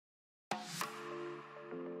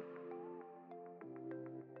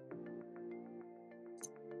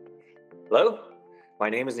Hello, my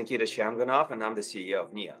name is Nikita Shamgonov and I'm the CEO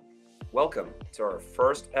of Neon. Welcome to our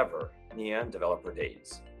first ever Neon Developer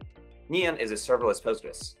Days. Neon is a serverless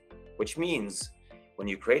Postgres, which means when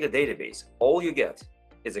you create a database, all you get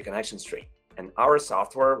is a connection string, and our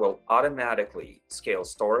software will automatically scale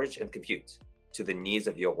storage and compute to the needs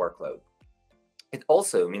of your workload. It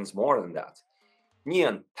also means more than that.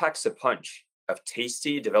 Neon packs a punch of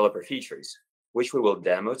tasty developer features, which we will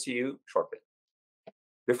demo to you shortly.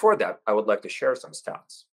 Before that, I would like to share some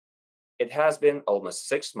stats. It has been almost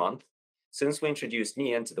 6 months since we introduced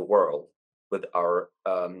Neon to the world with our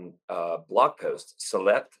blog post,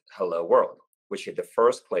 Select Hello World, which hit the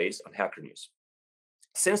first place on Hacker News.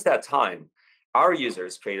 Since that time, our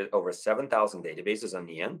users created over 7,000 databases on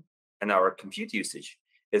Neon, and our compute usage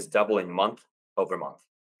is doubling month over month.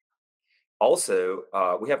 Also,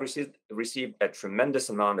 we have received a tremendous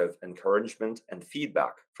amount of encouragement and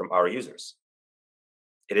feedback from our users.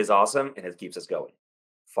 It is awesome, and it keeps us going.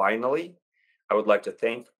 Finally, I would like to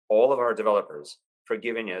thank all of our developers for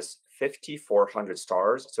giving us 5,400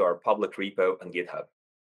 stars to our public repo on GitHub.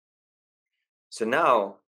 So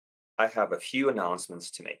now I have a few announcements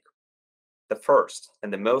to make. The first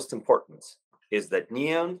and the most important is that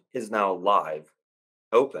Neon is now live,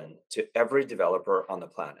 open to every developer on the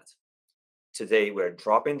planet. Today, we're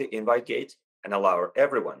dropping the invite gate and allow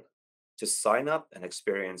everyone to sign up and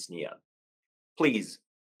experience Neon. Please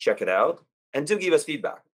check it out and do give us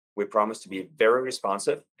feedback. We promise to be very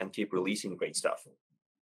responsive and keep releasing great stuff.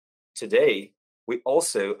 Today, we're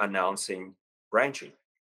also announcing branching.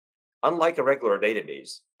 Unlike a regular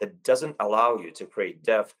database that doesn't allow you to create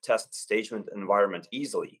dev, test, stagement environment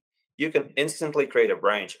easily, you can instantly create a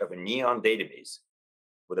branch of a Neon database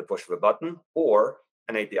with a push of a button or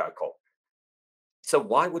an API call. So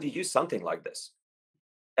why would you use something like this?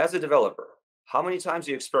 As a developer, how many times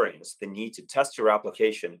do you experience the need to test your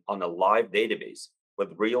application on a live database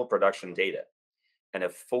with real production data and a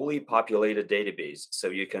fully populated database so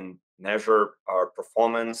you can measure our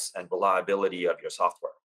performance and reliability of your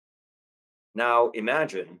software? Now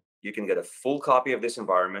imagine you can get a full copy of this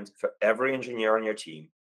environment for every engineer on your team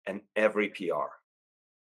and every PR.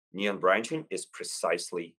 Neon branching is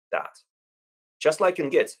precisely that. Just like in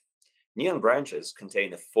Git, Neon branches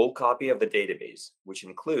contain a full copy of the database, which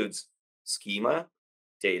includes schema,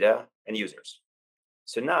 data, and users.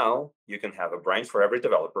 So now you can have a branch for every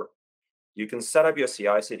developer. You can set up your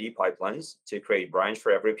CI/CD pipelines to create branch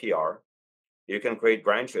for every PR. You can create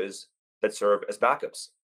branches that serve as backups.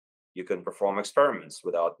 You can perform experiments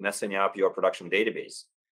without messing up your production database.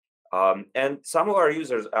 And some of our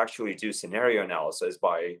users actually do scenario analysis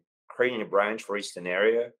by creating a branch for each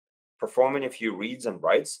scenario, performing a few reads and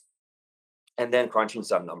writes, and then crunching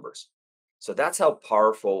some numbers. So that's how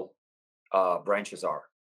powerful branches are.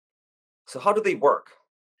 So how do they work?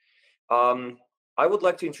 I would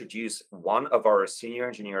like to introduce one of our senior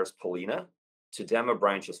engineers, Polina, to demo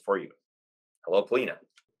branches for you. Hello, Polina.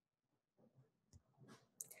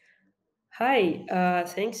 Hi,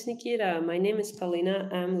 thanks, Nikita. My name is Paulina.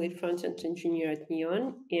 I'm lead front-end engineer at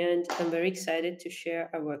Neon, and I'm very excited to share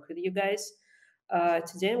our work with you guys.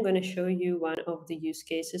 Today, I'm going to show you one of the use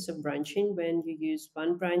cases of branching when you use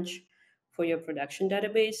one branch for your production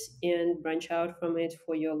database and branch out from it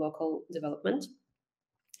for your local development.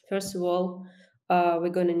 First of all,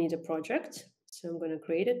 we're going to need a project. So I'm going to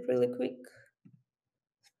create it really quick.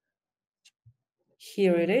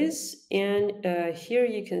 Here it is, and here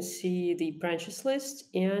you can see the branches list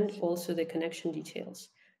and also the connection details.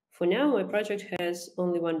 For now, my project has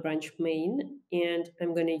only one branch main, and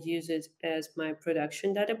I'm going to use it as my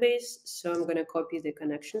production database. So I'm going to copy the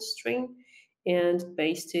connection string and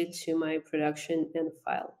paste it to my production and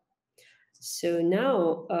file. So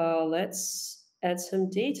now let's add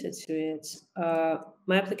some data to it.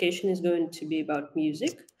 My application is going to be about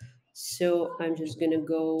music. So I'm just going to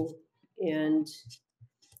go and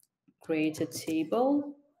create a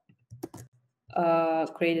table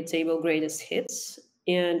greatest hits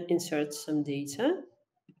and insert some data.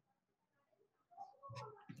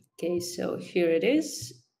 Okay, so here it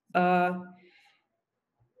is.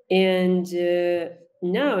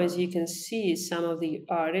 Now, as you can see, some of the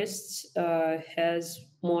artists has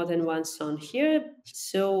more than one song here.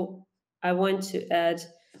 So I want to add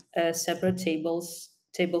a separate table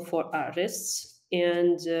for artists,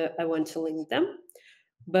 and I want to link them.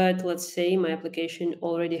 But let's say my application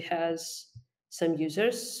already has some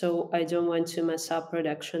users, so I don't want to mess up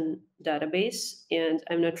production database, and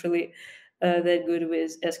I'm not really that good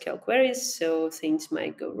with SQL queries, so things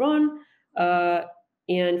might go wrong.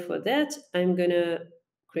 And for that, I'm gonna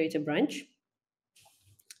create a branch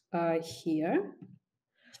here.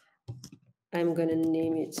 I'm going to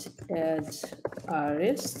name it add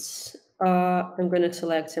artists. I'm going to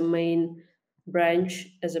select a main branch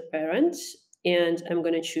as a parent, and I'm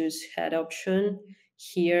going to choose head option.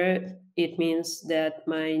 Here, it means that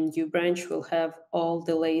my new branch will have all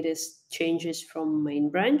the latest changes from main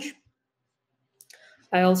branch.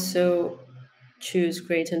 I also choose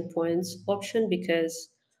create endpoints option because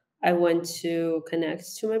I want to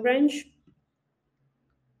connect to my branch.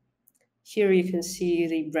 Here you can see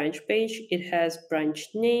the branch page. It has branch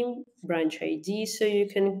name, branch ID, so you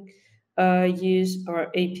can use our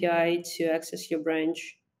API to access your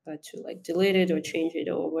branch to like delete it or change it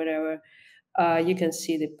or whatever. You can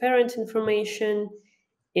see the parent information,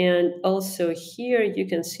 and also here you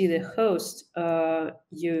can see the host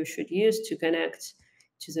you should use to connect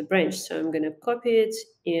to the branch. So I'm going to copy it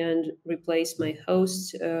and replace my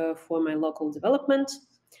host for my local development.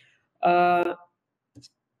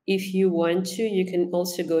 If you want to, you can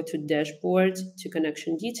also go to dashboard to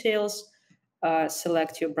connection details,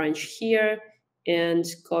 select your branch here, and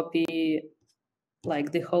copy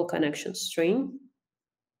like the whole connection string.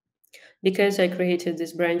 Because I created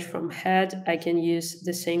this branch from head, I can use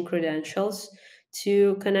the same credentials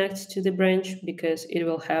to connect to the branch because it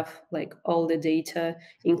will have like all the data,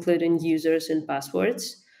 including users and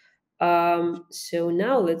passwords. So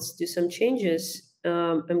now let's do some changes.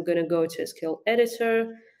 I'm going to go to SQL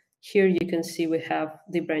editor. Here you can see we have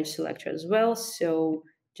the branch selector as well. So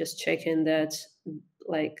just checking that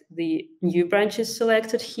like the new branch is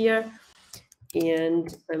selected here.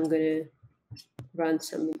 And I'm going to run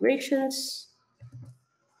some migrations.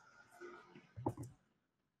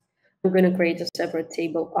 I'm going to create a separate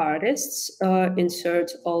table artists,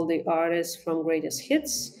 insert all the artists from greatest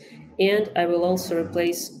hits, and I will also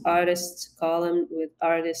replace artists column with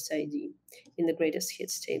artist ID in the greatest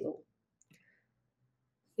hits table.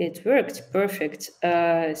 It worked, perfect.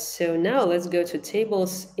 So now let's go to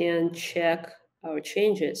tables and check our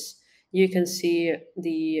changes. You can see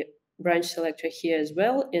the branch selector here as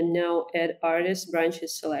well, and now add artist branch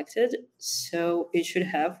is selected, so it should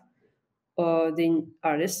have the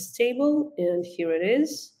artists table, and here it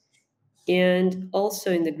is. And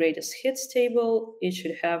also in the greatest hits table, it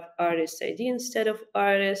should have artist ID instead of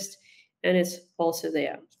artist, and it's also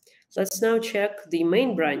there. Let's now check the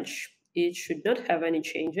main branch. It should not have any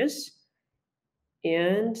changes,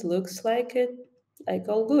 and looks like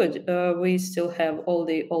all good. We still have all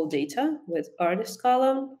the old data with artist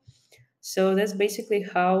column. So that's basically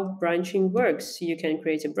how branching works. You can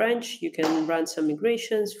create a branch, you can run some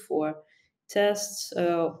migrations for tests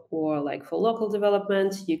or like for local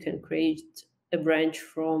development. You can create a branch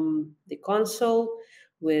from the console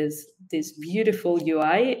with this beautiful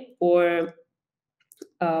UI or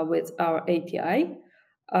with our API.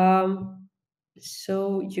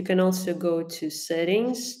 So you can also go to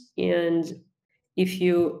settings, and if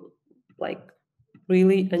you like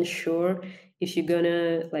really unsure if you're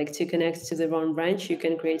gonna like to connect to the wrong branch, you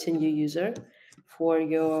can create a new user for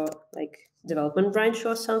your like development branch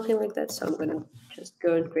or something like that. So I'm gonna just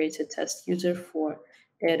go and create a test user for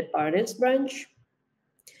add artist branch,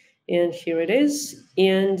 and here it is.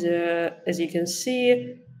 And as you can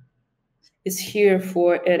see, it's here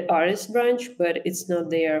for add artist branch, but it's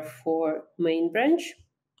not there for main branch.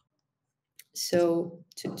 So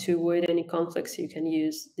to avoid any conflicts, you can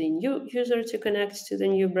use the new user to connect to the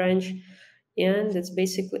new branch. And that's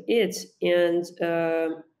basically it. And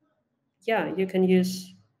yeah, you can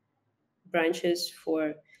use branches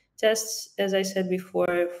for tests, as I said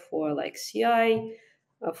before, for like CI,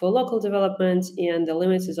 for local development, and the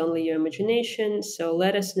limit is only your imagination. So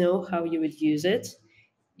let us know how you would use it.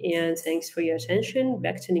 And thanks for your attention.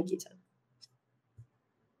 Back to Nikita.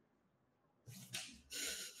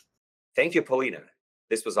 Thank you, Polina.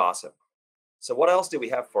 This was awesome. So what else do we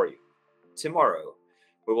have for you? Tomorrow,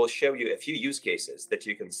 we will show you a few use cases that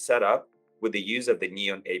you can set up with the use of the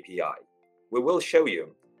Neon API. We will show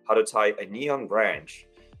you how to tie a Neon branch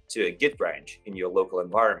to a Git branch in your local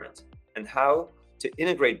environment and how to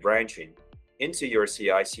integrate branching into your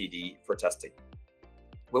CI/CD for testing.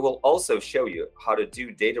 We will also show you how to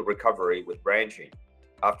do data recovery with branching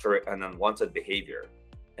after an unwanted behavior,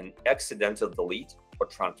 an accidental delete or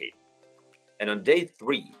truncate. And on day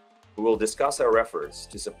 3, we will discuss our efforts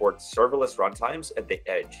to support serverless runtimes at the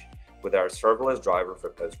edge with our serverless driver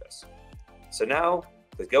for Postgres. So now,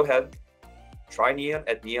 please go ahead, try Neon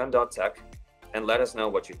at neon.tech, and let us know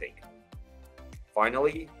what you think.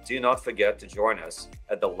 Finally, do not forget to join us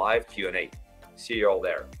at the live Q&A. See you all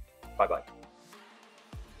there. Bye-bye.